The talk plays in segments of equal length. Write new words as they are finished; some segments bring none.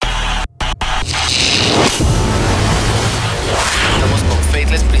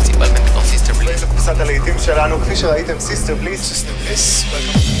inglés principalmente con Sister Bliss. פריסת הלהיטים שלנו, כפי שראיתם, Sister Bliss. Sister Bliss,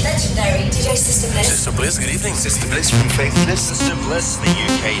 Legendary DJ Sister Bliss. Sister Bliss, good evening. Sister Bliss from Faithless. Sister Bliss, the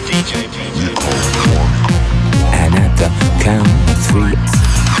UK DJ. And at the count of 3,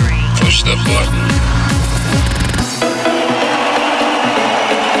 Push the button.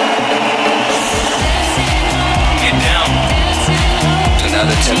 Get down. Do not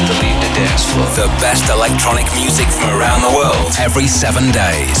attempt to leave the dance floor. the best electronic music from around the world every 7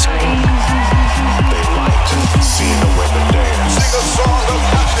 days. Seeing the women dance. Sing a song of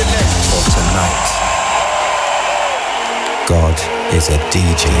happiness. For tonight, God is a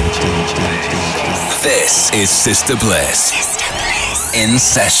DJ. This is Sister Bliss. In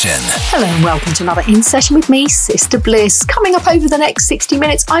session. Hello and welcome to another In Session with me, Sister Bliss. Coming up over the next 60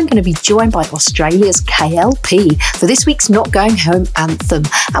 minutes, I'm going to be joined by Australia's KLP for this week's Not Going Home anthem.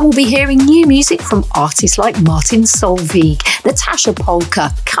 And we'll be hearing new music from artists like Martin Solveig, Natasha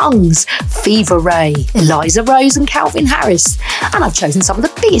Polka, Kungs, Fever Ray, Eliza Rose and Calvin Harris. And I've chosen some of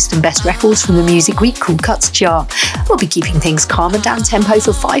the biggest and best records from the Music Week Cool Cuts chart. We'll be keeping things calm and down tempo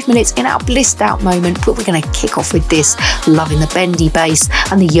for 5 minutes in our blissed out moment, but we're going to kick off with this, loving the bendy bass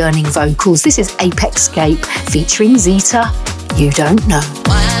and the yearning vocals. This is Apex Scape featuring Zeta, You Don't Know.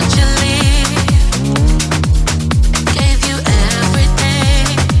 Why'd you leave? Gave you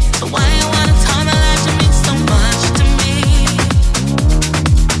everything. So why you wanna tell me that you mean so much to me?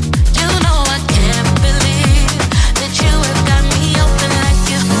 You know I can't believe that you have got me open like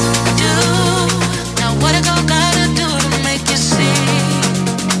you do. Now what a girl gotta do to make you see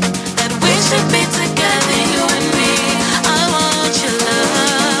that we should be together, you and me. I want your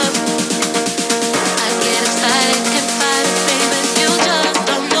love. I get excited, can fight it, baby. You just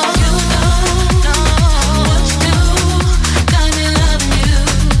don't know. You don't know what you do. Got me loving you.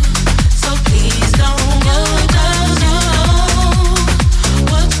 So please don't go, 'cause you know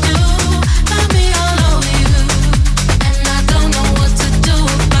what you do. Got me all over you. And I don't know what to do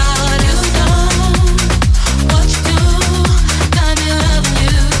about it. You know what you do. Got me loving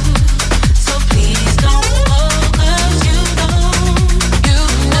you. So please don't go, 'cause you know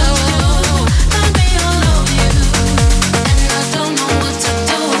got me all over you. And I don't know what to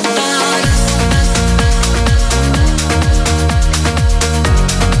do about it.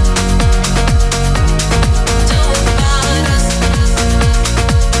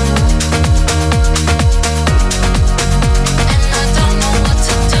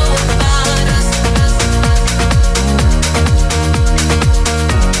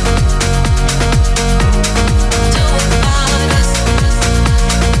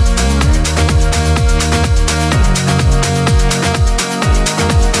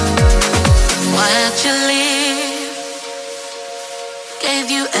 Why'd you leave? Gave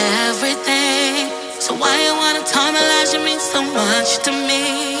you everything. So why you wanna tell me lies? You mean so much to me.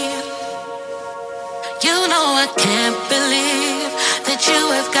 You know I can't believe that you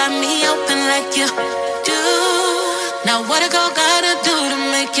have got me open like you do. Now what a girl gotta do to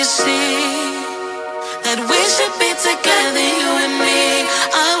make you see that we should be together, you and me.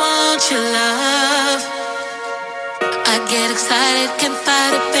 I want your love. I get excited, can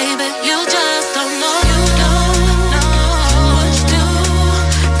fight it, baby. You just don't know. You don't know what you do.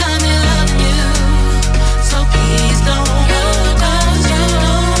 Got me loving you. So please don't go, 'cause you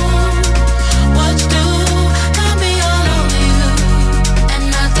know what you do. Got me all over you. And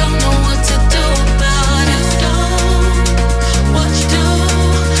I don't know what to do about it. You know what you do.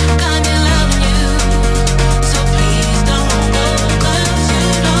 Got me loving you. So please don't go, 'cause you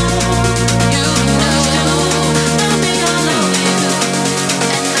know got me all over you.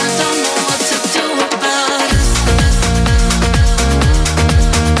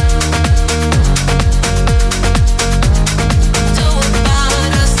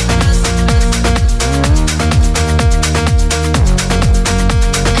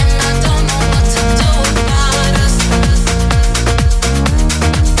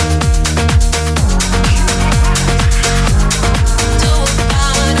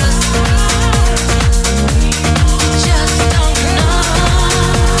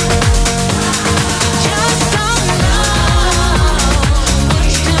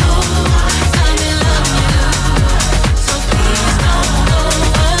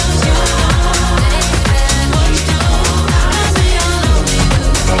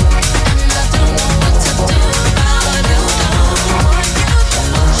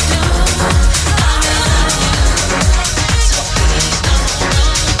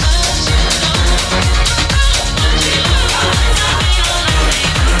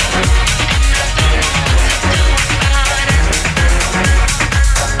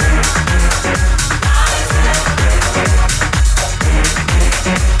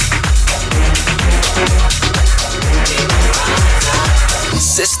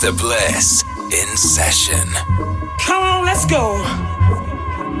 Mr. Bliss in session. Come on, let's go.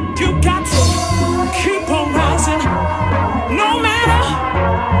 You got to keep on rising. No matter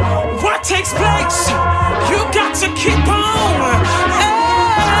what takes place, you got to keep on.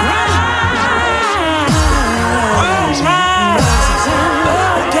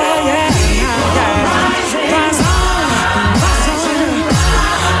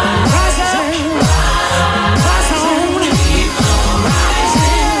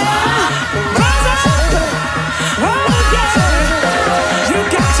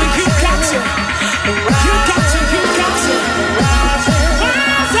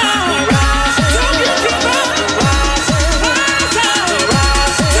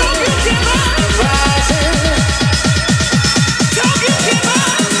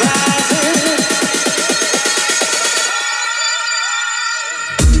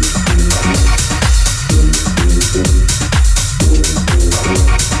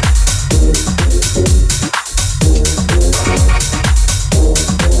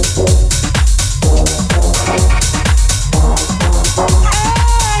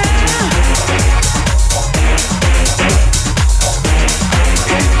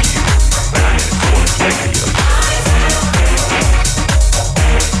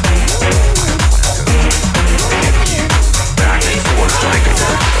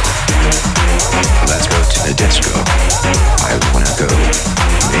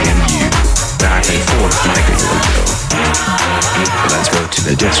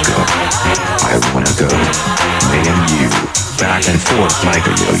 Like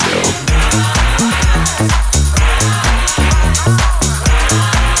a yo-yo. Back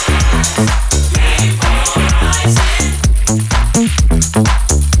and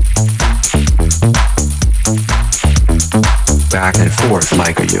forth like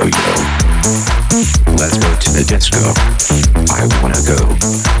a yo-yo. Let's go to the disco. I wanna go.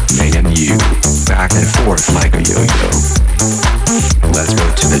 Me and you. Back and forth like a yo-yo. Let's go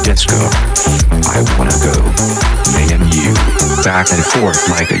to the disco. I wanna go. Me and you. Back and forth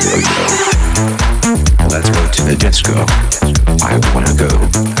like a yo-yo. Let's go to the disco. I wanna go.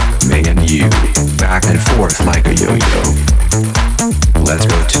 Me and you. Back and forth like a yo-yo. Let's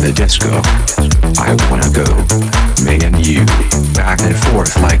go to the disco. I wanna go. Me and you. Back and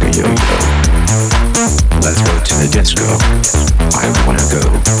forth like a yo-yo. Let's go to the disco. I wanna go.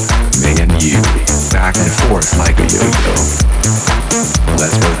 Me and you. Back and forth like a yo-yo.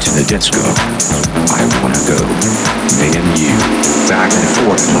 Let's go to the disco. I wanna go. Me and you. Back and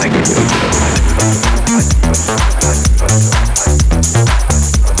forth like a yo-yo. Back and forth like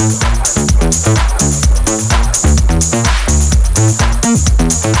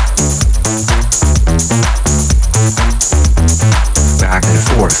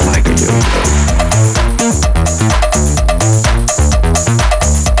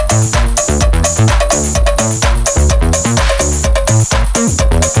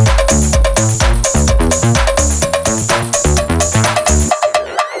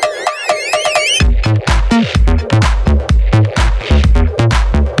a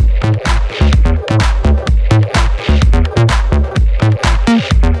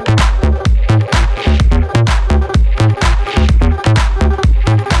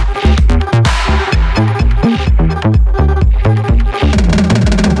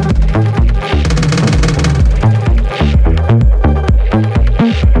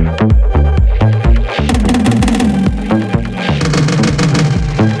Let's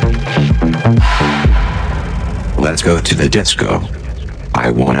go to the disco. I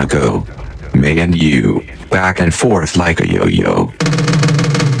wanna go. Me and you. Back and forth like a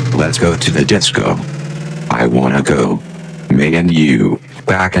yo-yo. Let's go to the disco. I wanna go. Me and you.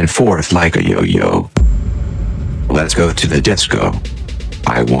 Back and forth like a yo-yo. Let's go to the disco.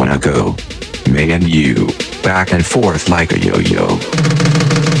 I wanna go. Me and you. Back and forth like a yo-yo.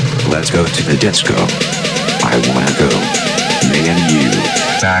 Let's go to the disco. I wanna go. Me and you.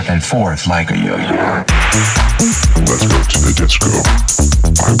 Back and forth like a yo-yo. Let's go to the disco.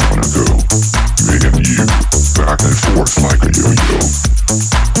 I wanna go. Me and you. Back and forth like a yo-yo.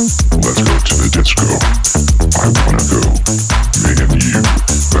 Let's go to the disco. I wanna go. Me and you.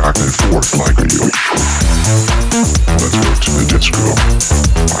 Back and forth like a yo-yo. Let's go to the disco.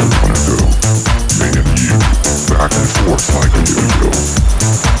 I wanna go. Me and you. Back and forth like a yo-yo.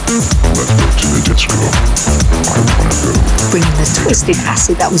 Let's go to the disco. I wanna go. Bringing the twisted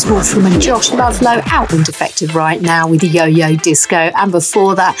acid, that was Wolfram and Josh Lovelow, out and defected right now with the Yo-Yo Disco. And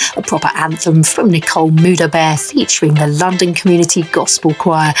before that, a proper anthem from Nicole Mudabear featuring the London Community Gospel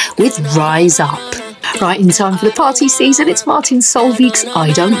Choir with Rise Up. Right in time for the party season, it's Martin Solveig's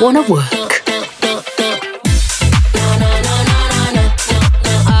I Don't Wanna Work.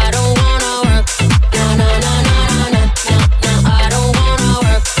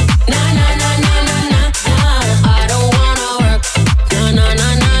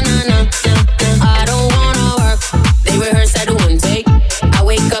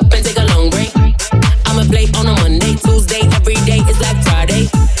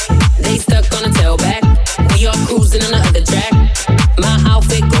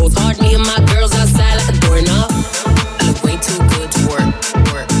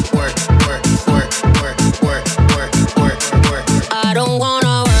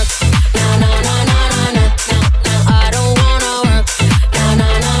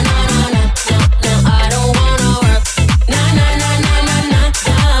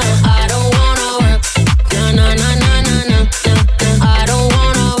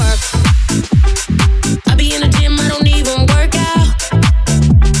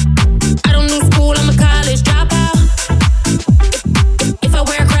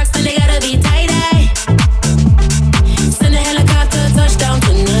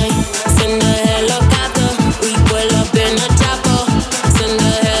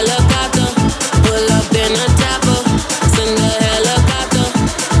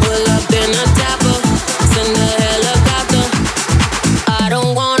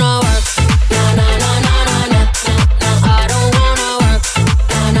 don't wanna work. No, no, no, no, no, no, no, no. I don't wanna work.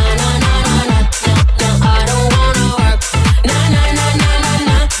 No, no, no, no, no, no, no, no. I don't wanna work. No, no, no, no, no, no,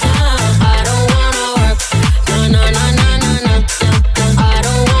 no. I don't wanna work. No, no, no, no, no, no, no, no. I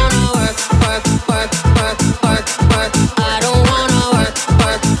don't wanna work, work, work, work, work, work. I don't wanna work,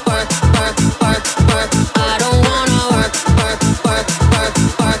 work, work, work, work, work. I don't wanna work, work, work, work,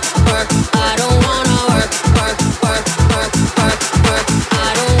 work, work. I don't wanna work, work, work, work, work, work. I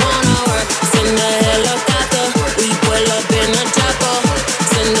don't wanna work. Send the helicopter, we pull up in a chopper.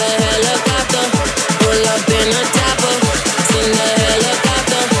 Send the helicopter, pull up in a chopper. Send the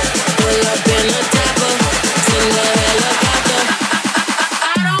helicopter, pull up in a chopper. Send the helicopter.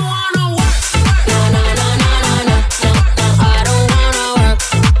 I don't wanna work. No, no, no, no, no, no, no, no. I don't wanna work.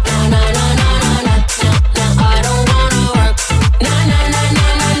 No, no, no, no, no, no, no, no. I don't wanna work. No, no, no, no,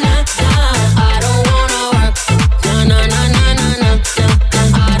 no, no, no. I don't wanna work. No, no, no, no, no, no, no, no.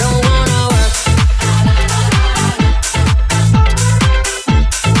 I don't wanna work.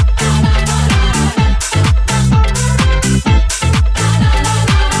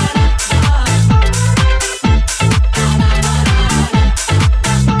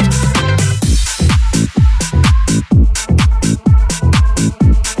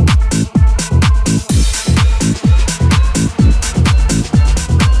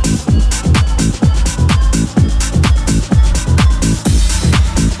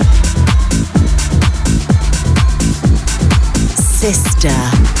 Sister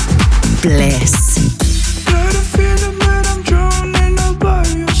Bliss. Got a feeling that I'm drowning out by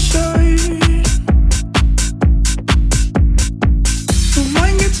your side. My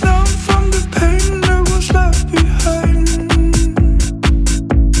mind gets numb from the pain that was left behind.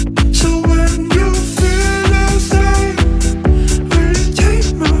 So when you feel the same, will you take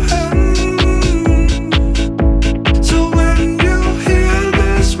my hand? So when you hear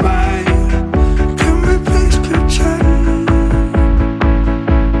this right, can we please pretend?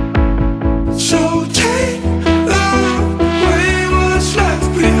 So take away what's left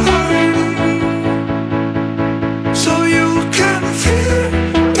behind, so you can feel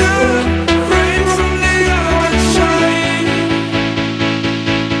the rain from the other side.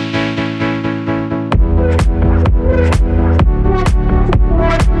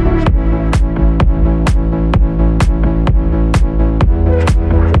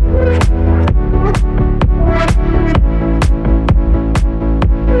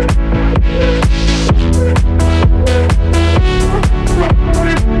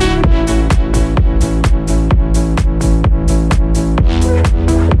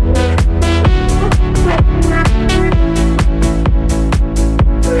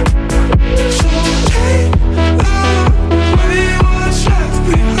 So take away what's left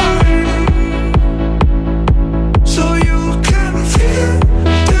behind, so you can feel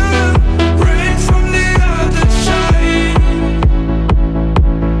the rain from the other side.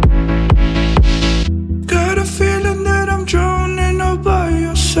 Got a feeling that I'm drowning out by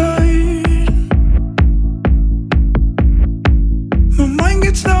your side. My mind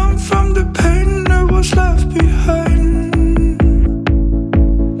gets numb from the pain that was left behind.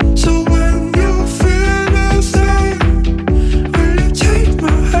 So when you feel the same, will you take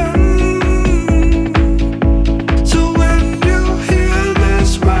my hand? So when you hear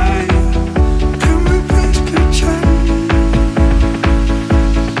this right, can we please pretend?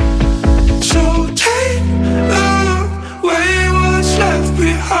 So take away what's left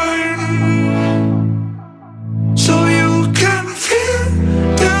behind, so you can feel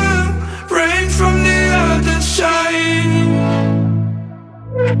the rain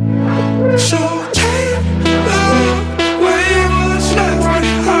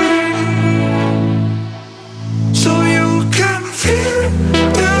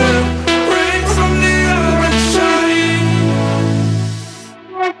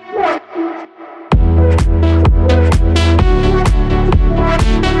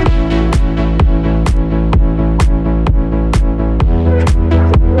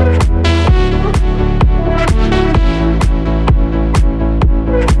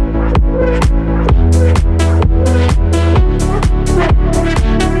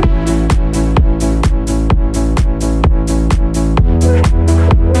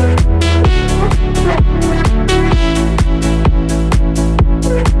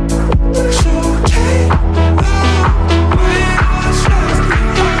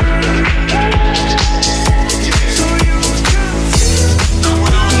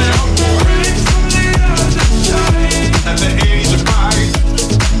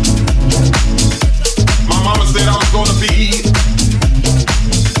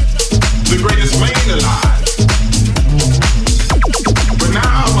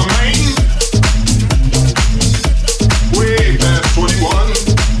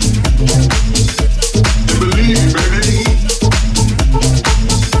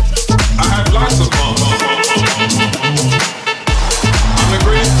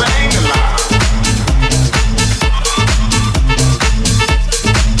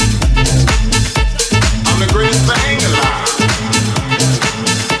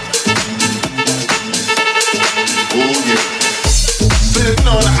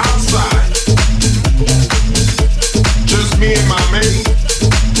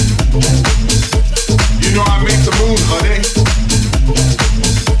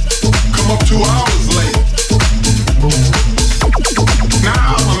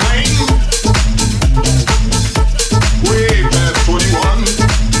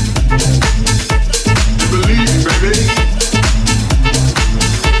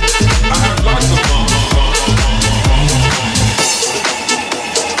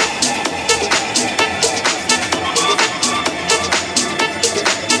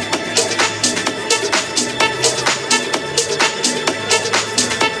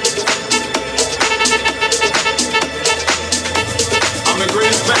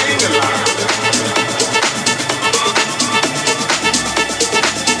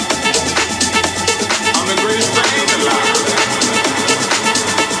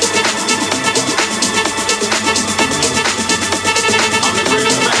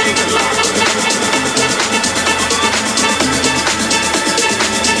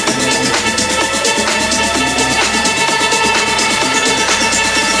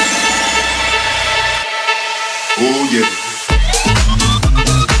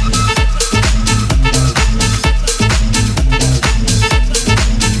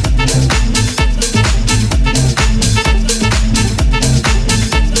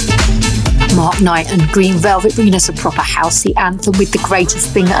Night and Green Velvet, bringing us a proper housey anthem with The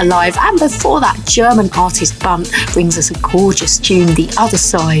Greatest Thing Alive. And before that, German artist Bunt brings us a gorgeous tune, The Other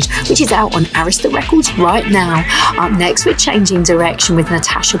Side, which is out on Arista Records right now. Up next, we're changing direction with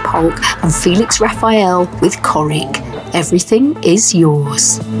Natasha Polk and Felix Raphael with Korik. Everything is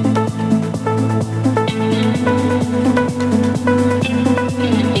yours.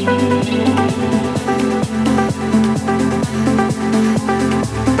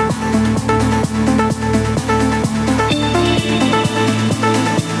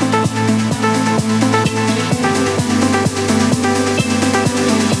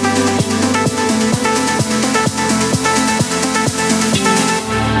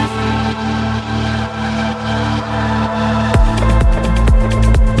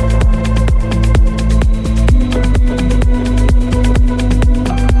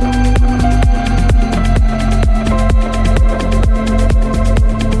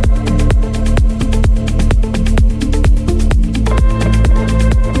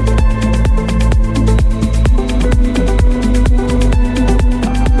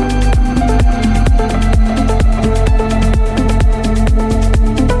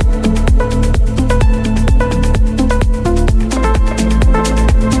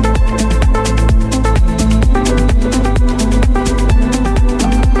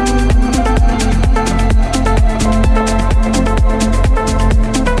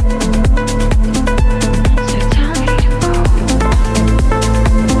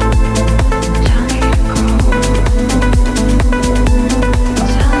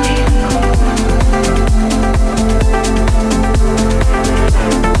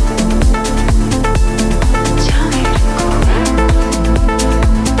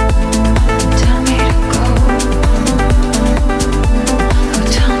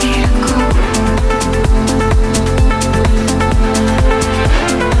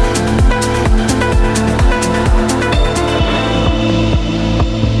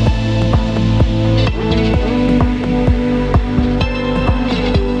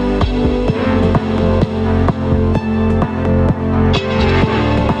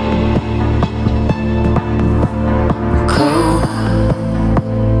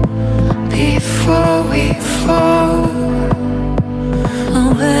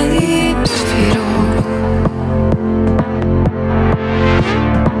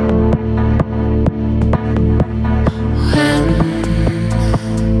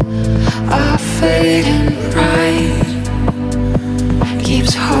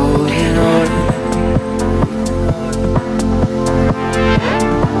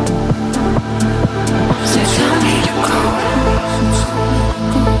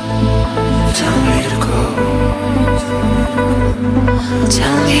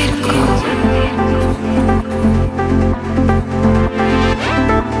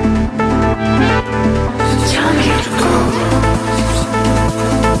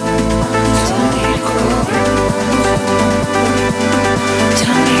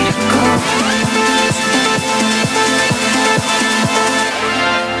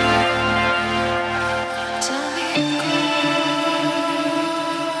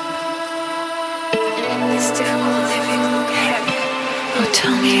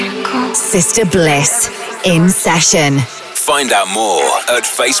 Sister Bliss in session. Find out more at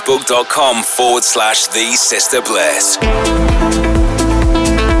facebook.com/The Sister Bliss.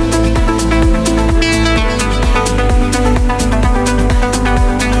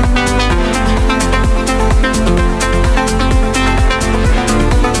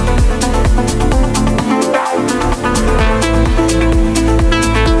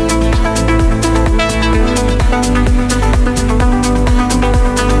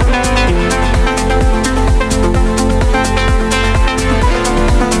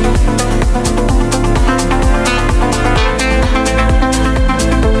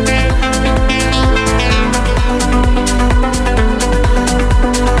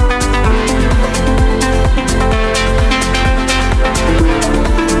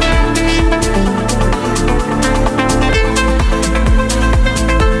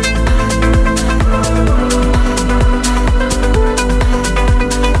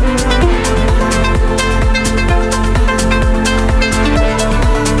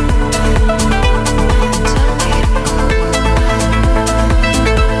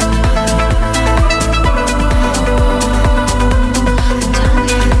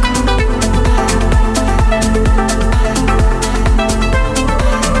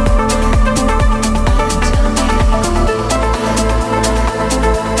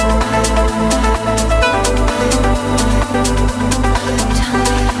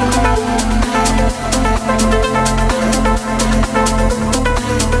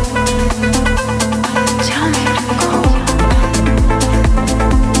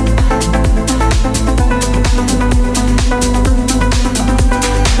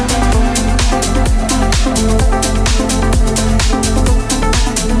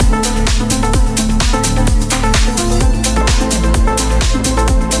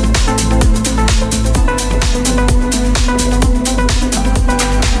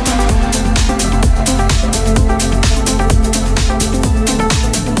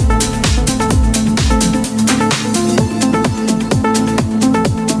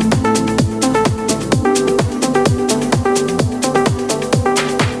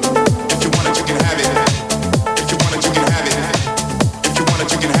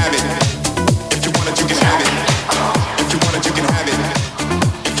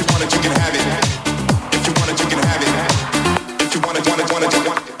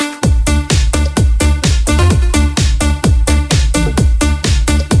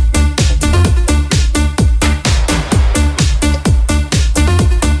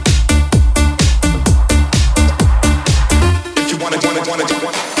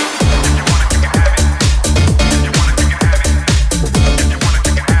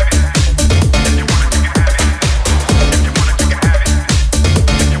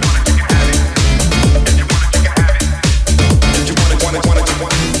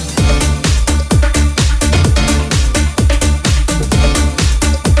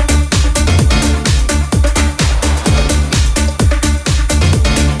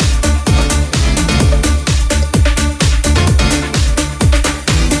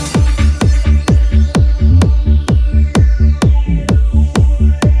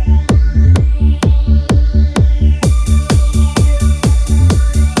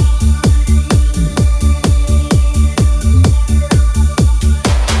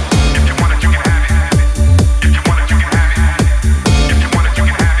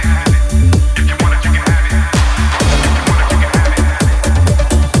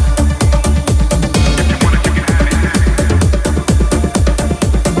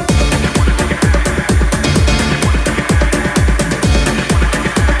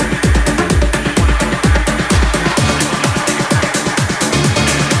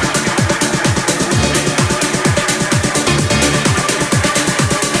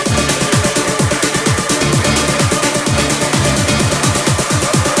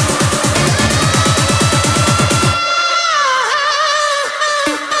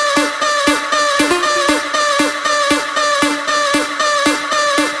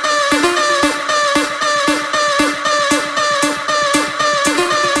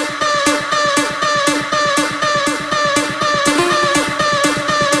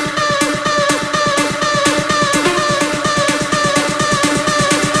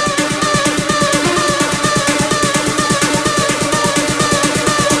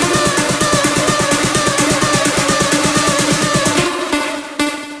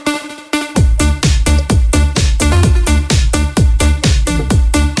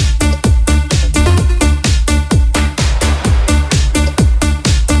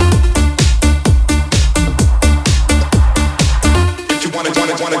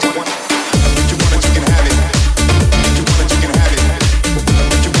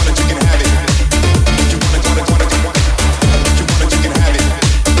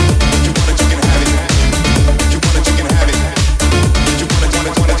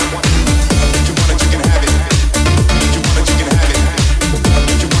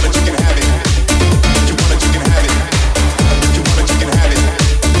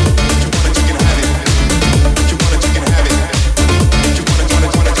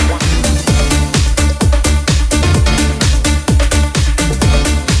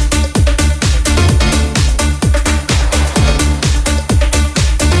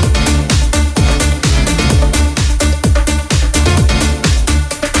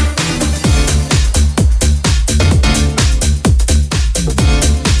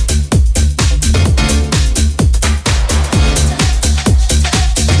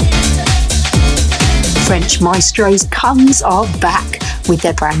 Maestro's Comes are back with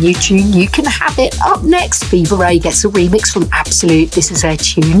their brand new tune, You Can Have It. Up next, Fever Ray gets a remix from Absolute. This is their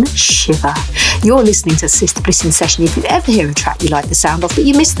tune, Shiver. You're listening to Sister Bliss in Session. If you ever hear a track you like the sound of but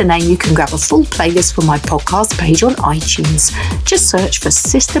you missed the name, you can grab a full playlist from my podcast page on iTunes. Just search for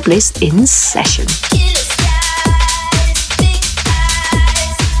Sister Bliss in Session.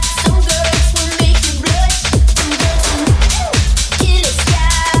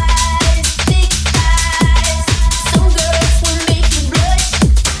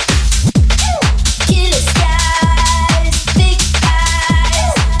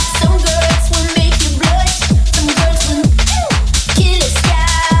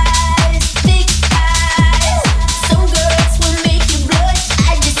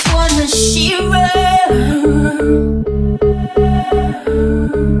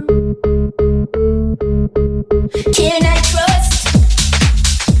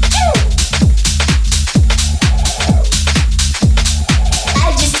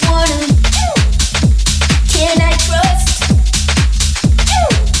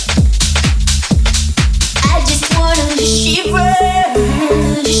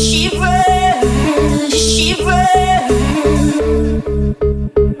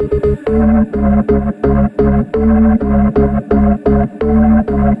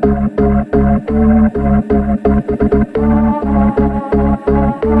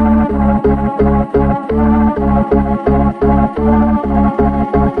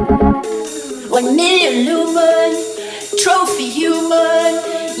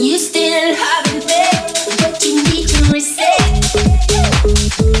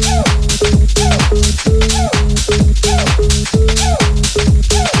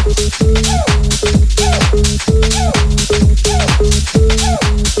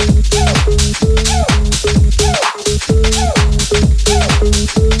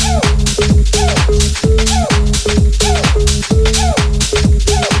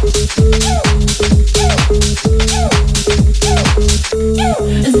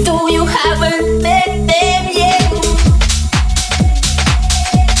 Though you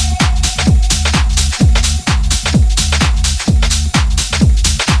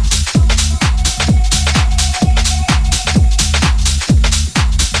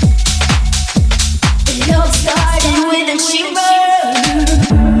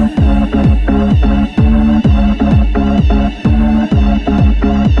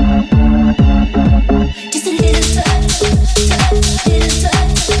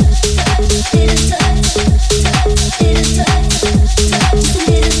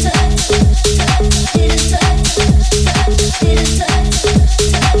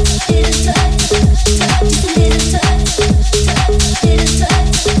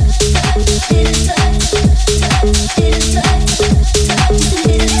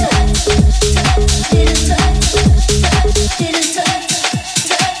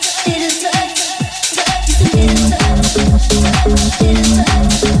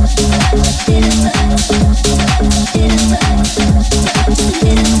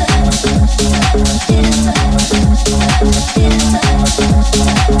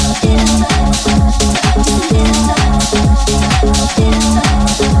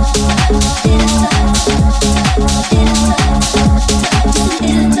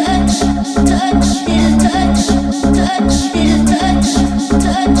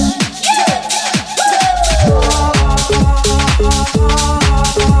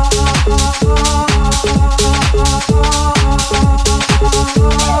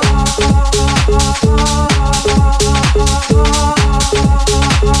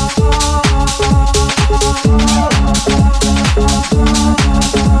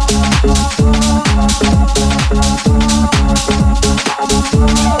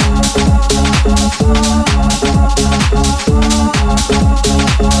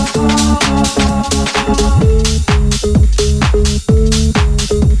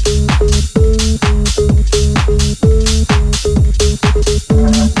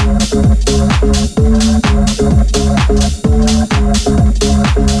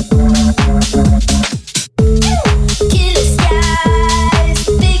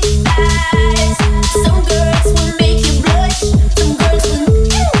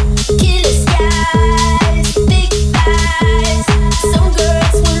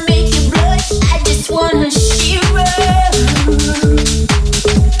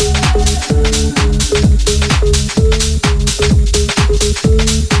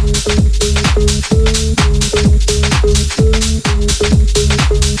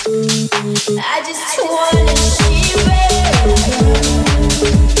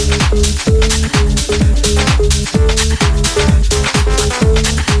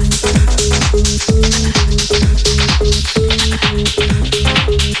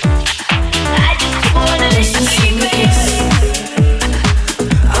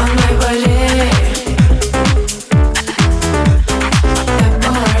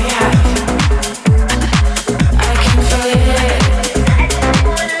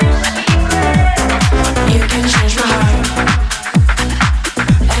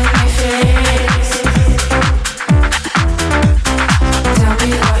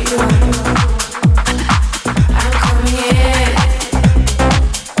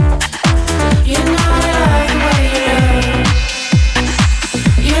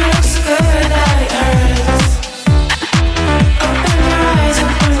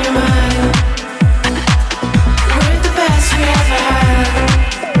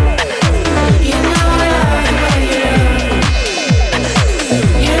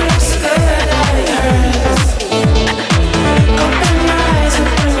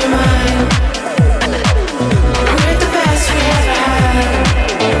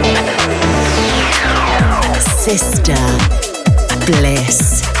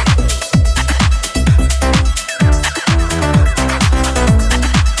Bliss.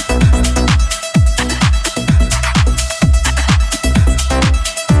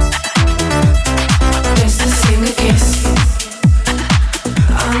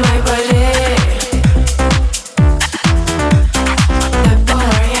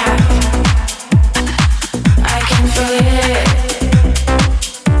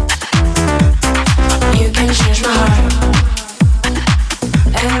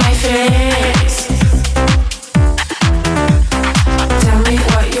 And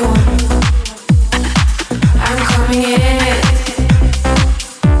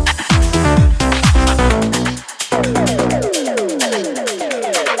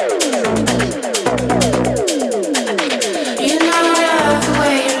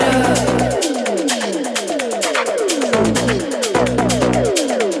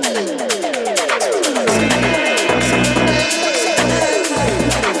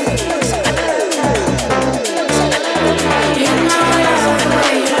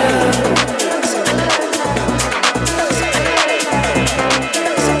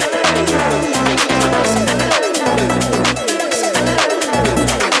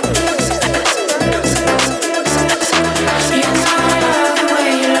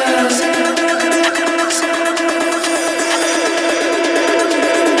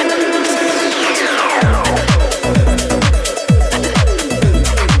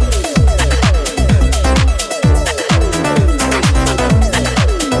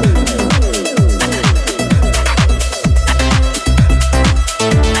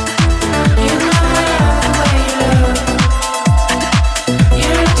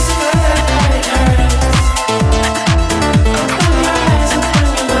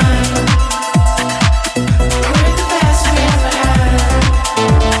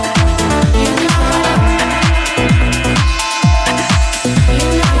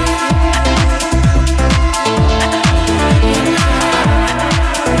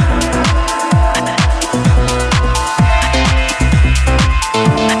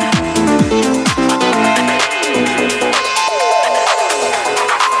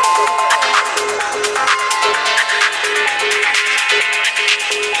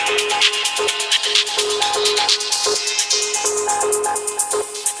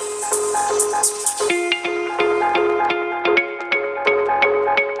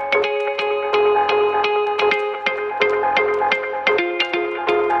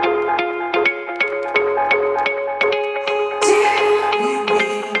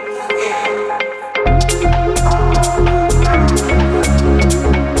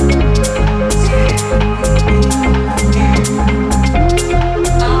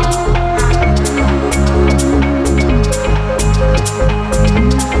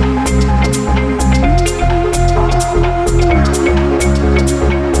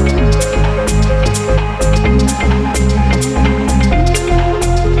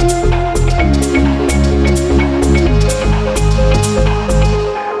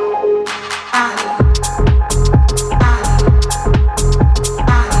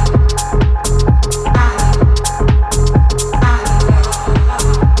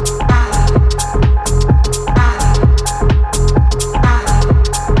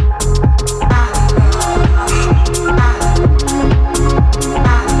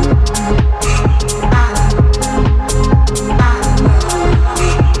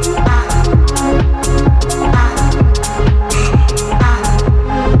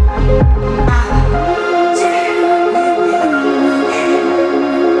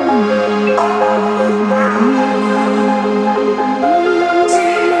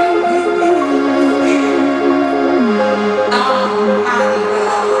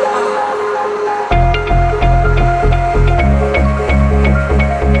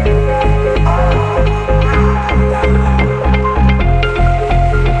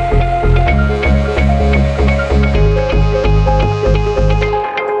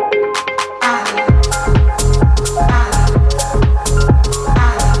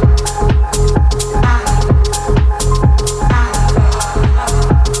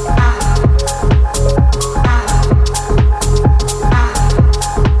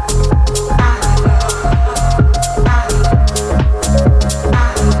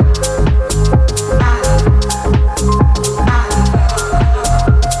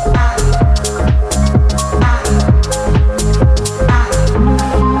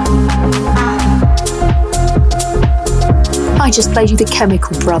I just played you the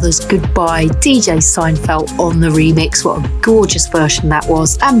Chemical Brothers Goodbye, DJ Seinfeld on the remix. What a gorgeous version that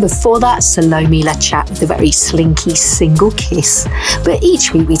was. And before that, Salome Lachat with a very slinky single kiss. But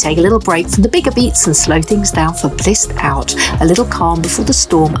each week we take a little break from the bigger beats and slow things down for Blissed Out, a little calm before the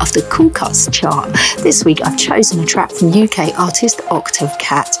storm of the Cool Cuts chart. This week I've chosen a track from UK artist Octave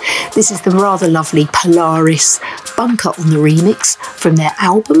Cat. This is the rather lovely Polaris Bunker on the remix from their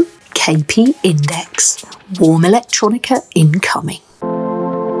album KP Index. Warm electronica incoming.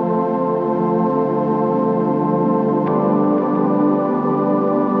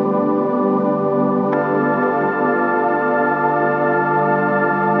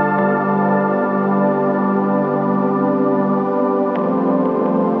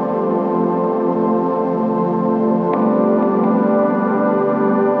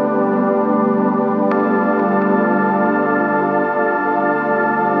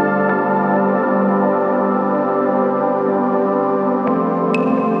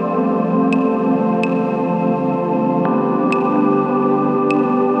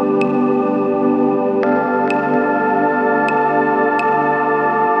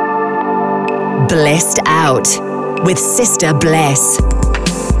 Blissed Out with Sister Bliss.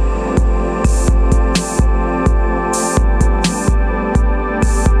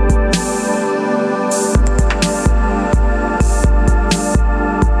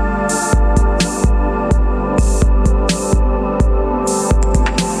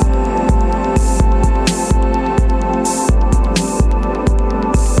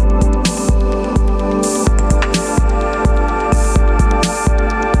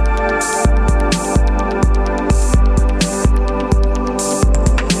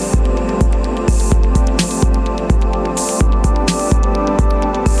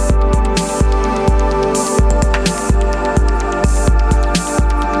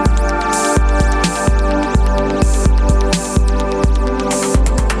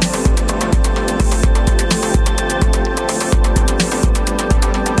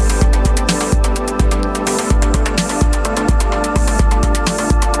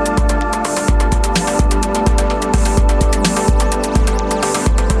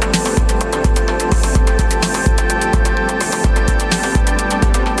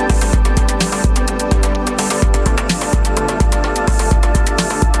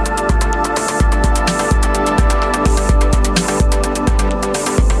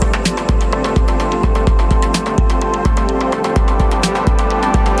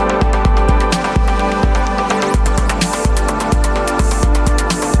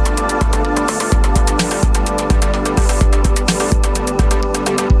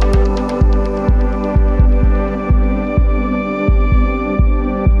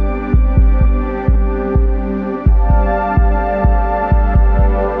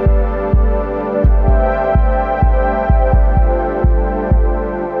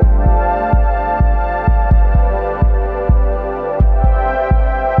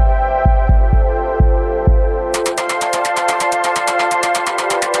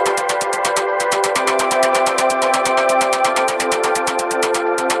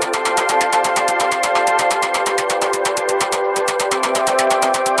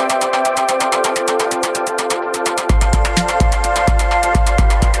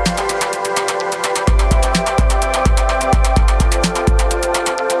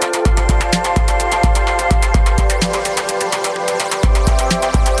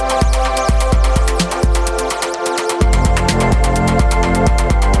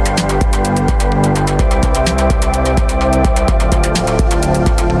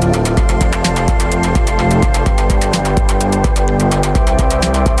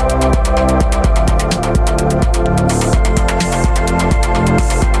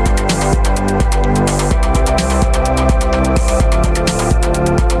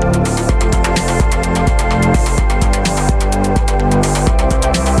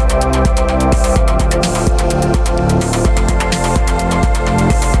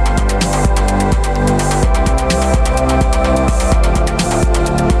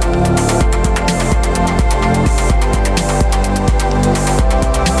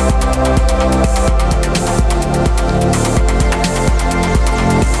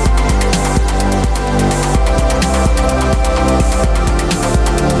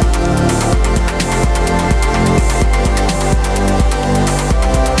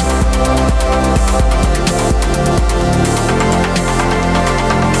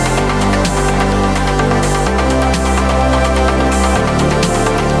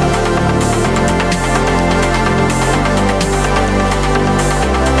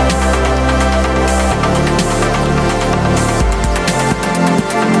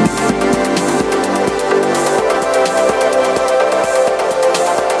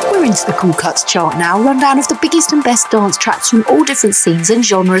 into the Cool Cuts chart now. Rundown of the biggest and best dance tracks from all different scenes and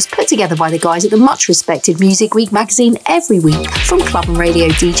genres put together by the guys at the much respected Music Week magazine every week. From club and radio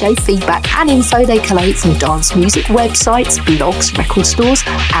DJ feedback and info they collate from dance music websites, blogs, record stores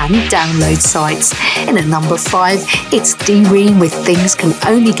and download sites. In at number 5, it's D-Ream with Things Can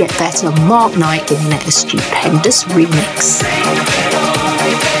Only Get Better, Mark Knight giving it a stupendous remix.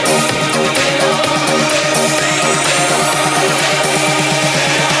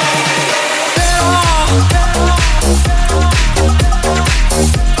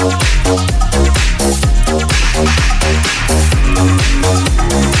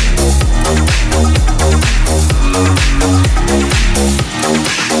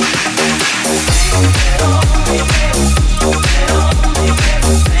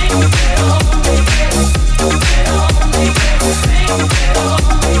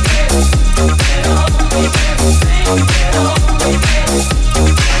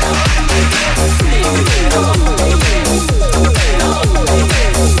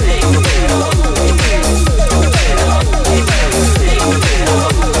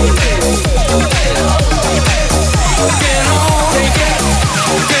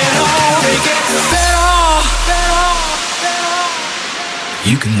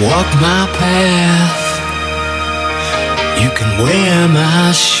 You can walk my path, you can wear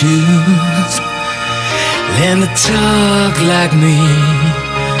my shoes, learn to talk like me,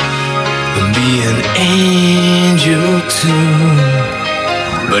 and be an angel too.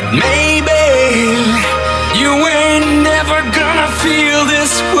 But maybe you ain't never gonna feel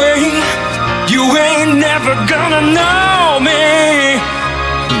this way, you ain't never gonna know me,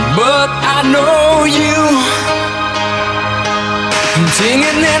 but I know you. I'm singing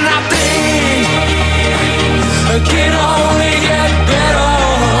and I think it can only get better.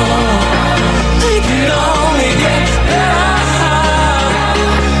 It can only get better.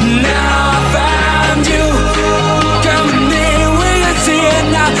 Now I found you coming in when you see it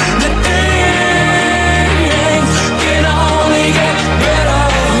now. The things can only get better.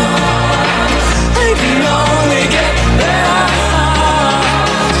 It can only get better.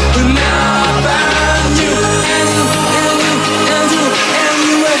 Now I found you.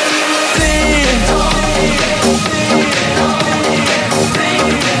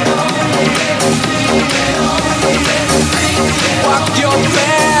 Walk your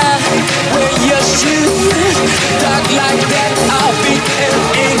path, wear your shoes, talk like that, I'll be an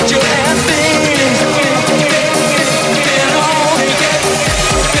angel and things can only get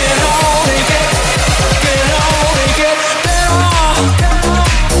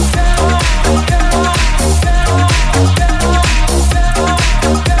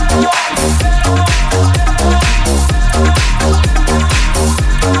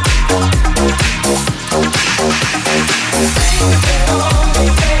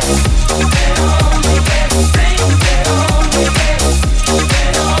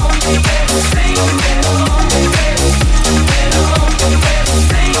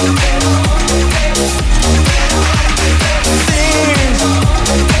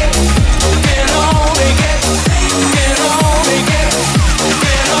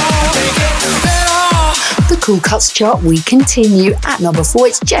Cool Cuts chart, we continue. At number 4,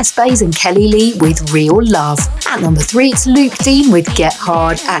 it's Jess Bays and Kelly Lee with Real Love. At number 3, it's Luke Dean with Get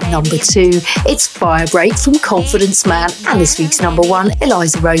Hard. At number 2, it's Firebreak from Confidence Man. And this week's number 1,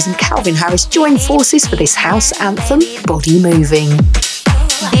 Eliza Rose and Calvin Harris join forces for this house anthem, Body Moving.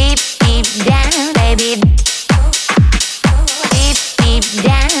 Deep, deep down, baby. Deep, deep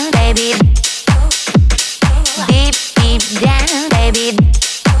down, baby. Deep, deep down, baby.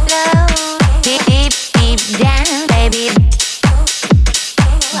 Low. Deep, deep, deep down, baby.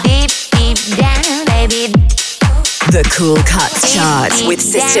 Deep, deep down, baby. The Cool Cuts chart with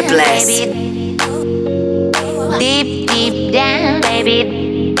Sister Bliss. Deep, deep down, baby.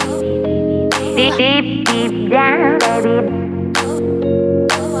 Deep, deep, deep down, baby.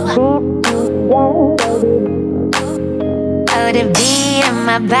 Oh, the beat of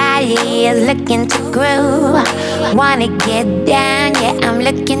my body is looking to groove. Wanna get down, yeah, I'm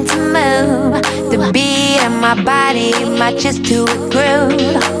looking to move. The beat of my body matches to a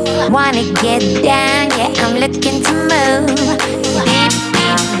groove. Wanna get down, yeah, I'm looking to move. Deep,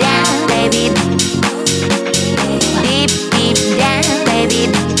 deep down, baby. Deep, deep down, baby.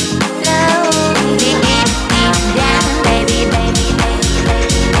 Low, deep, deep down, baby, baby.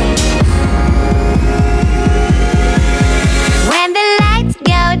 When the lights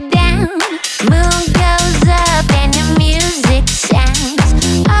go down, moon goes up and the music sounds.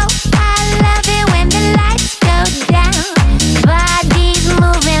 Oh, I love it when the lights go down. Bodies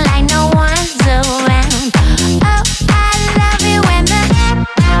moving like no one's around. Oh, I love it when the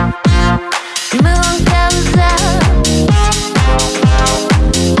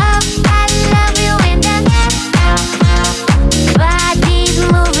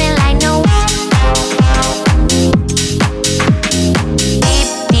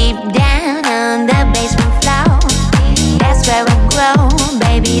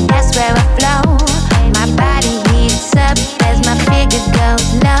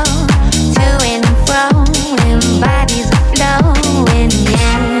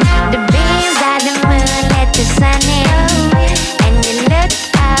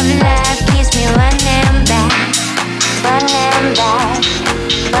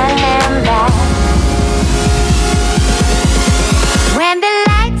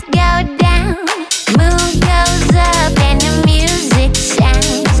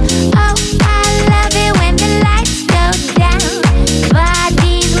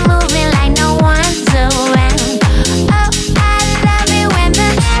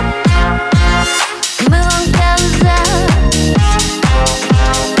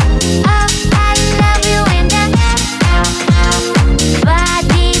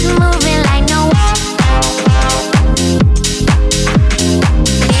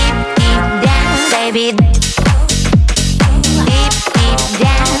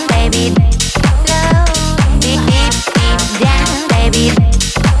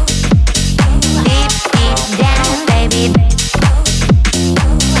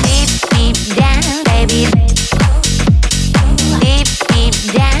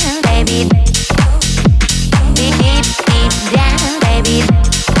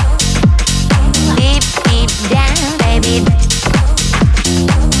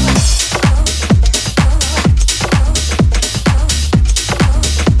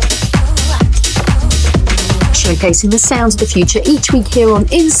showcasing the sounds of the future each week here on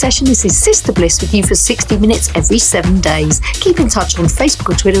In Session. This is Sister Bliss with you for 60 minutes every 7 days. Keep in touch on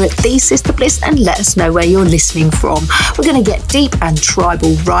Facebook or Twitter at The Sister Bliss and let us know where you're listening from. We're going to get deep and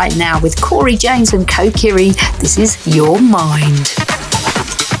tribal right now with Corey James and Kokiri. This is Your Mind.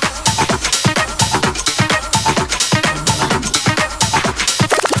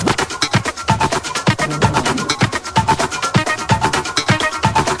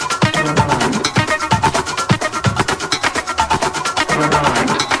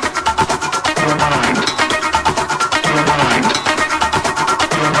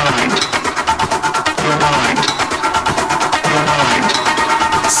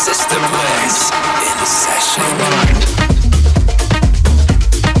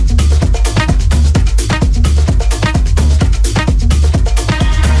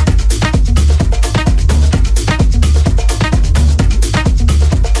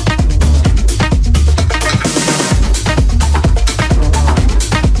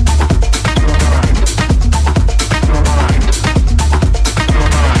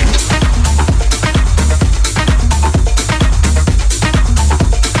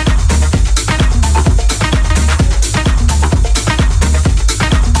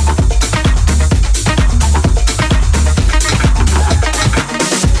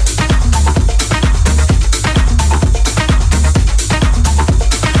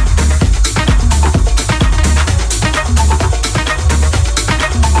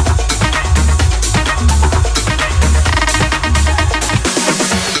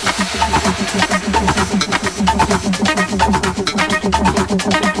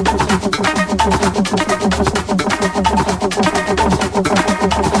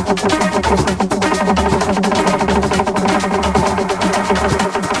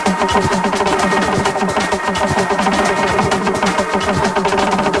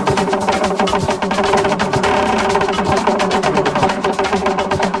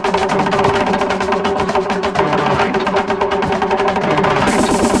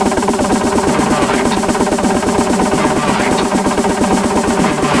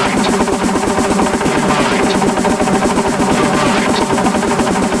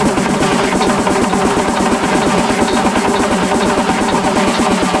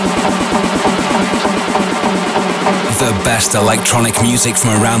 Best electronic music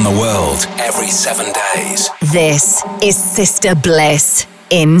from around the world every 7 days. This is Sister Bliss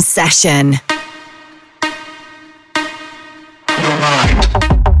in session.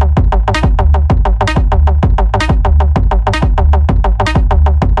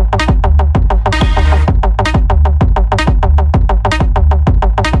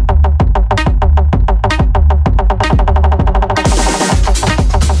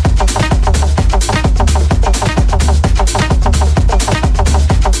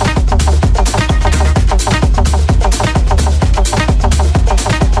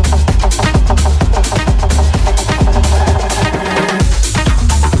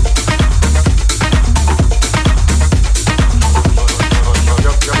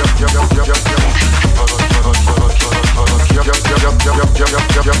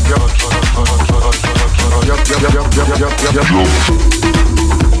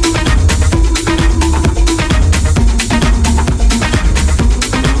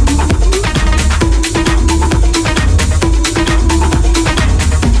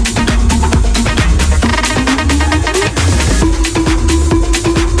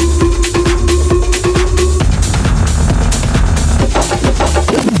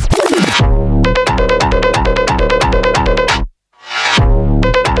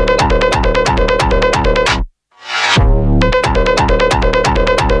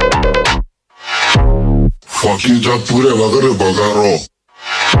 Pure bagare bagaro.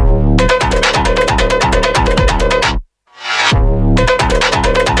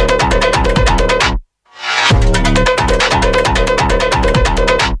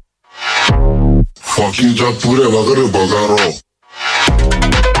 Fucking pure bagare bagaro.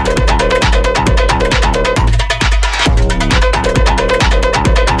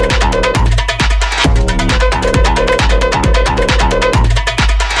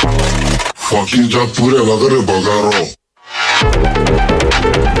 Fucking pure bagare bagaro.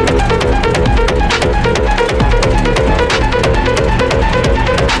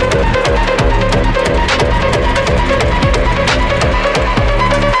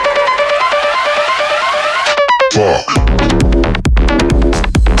 Fuck.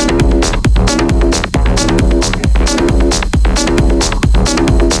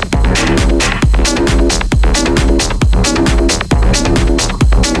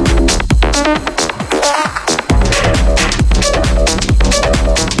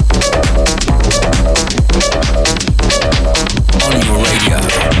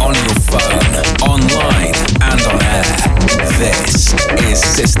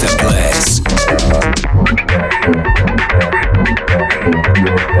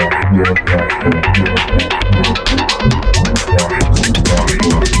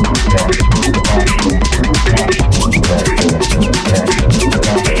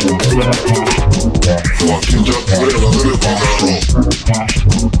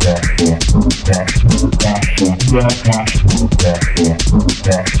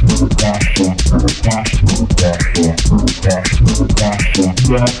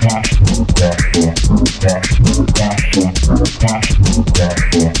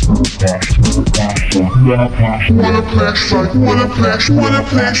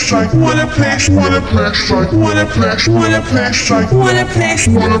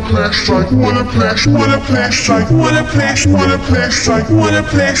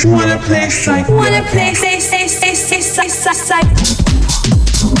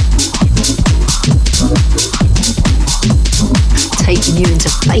 Taking you into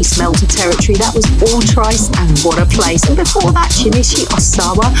face melter territory, that was All Trice and What a Place, and before that Shinichi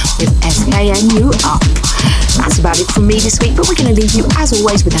Osawa with FKNU Up. That's about it from me this week, but we're going to leave you as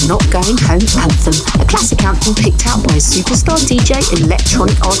always with a Not Going Home anthem, a classic anthem picked out by a superstar DJ,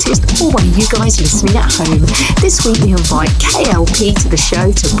 electronic artist, or one of you guys listening at home. This week we invite KLP to the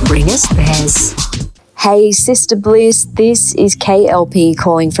show to bring us theirs. Hey, Sister Bliss, this is KLP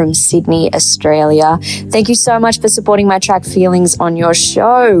calling from Sydney, Australia. Thank you so much for supporting my track Feelings on your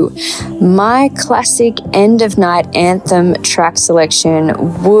show. My classic end-of-night anthem track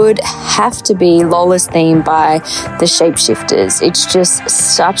selection would have to be Lola's Theme by the Shapeshifters. It's just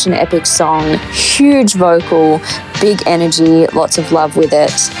such an epic song, huge vocal, big energy, lots of love with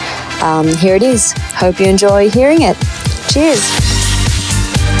it. Here it is. Hope you enjoy hearing it. Cheers.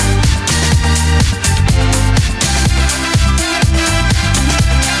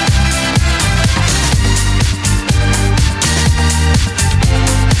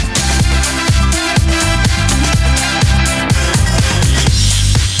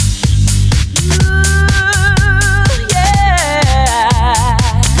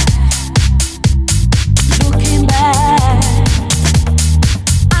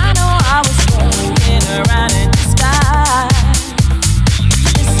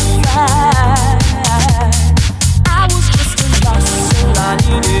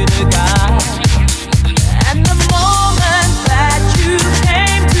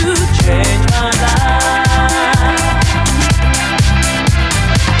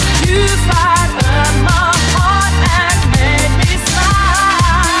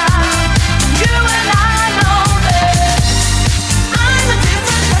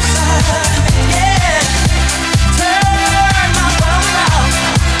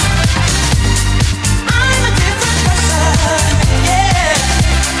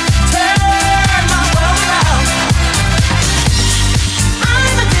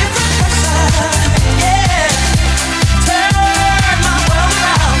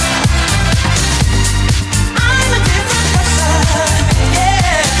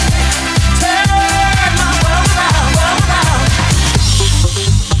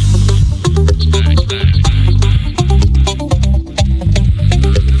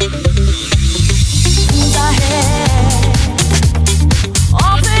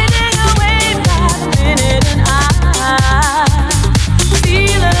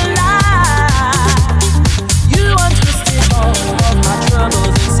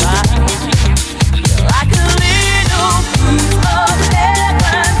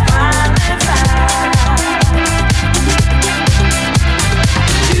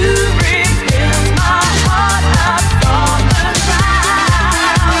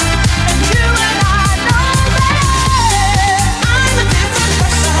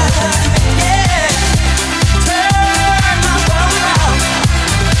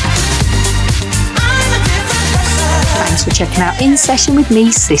 Checking out In Session with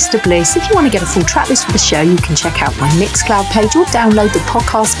me, Sister Bliss. If you want to get a full track list for the show, you can check out my Mixcloud page or download the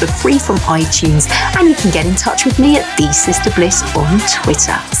podcast for free from iTunes. And you can get in touch with me at The Sister Bliss on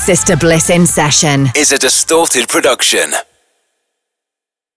Twitter. Sister Bliss In Session is a Distorted production.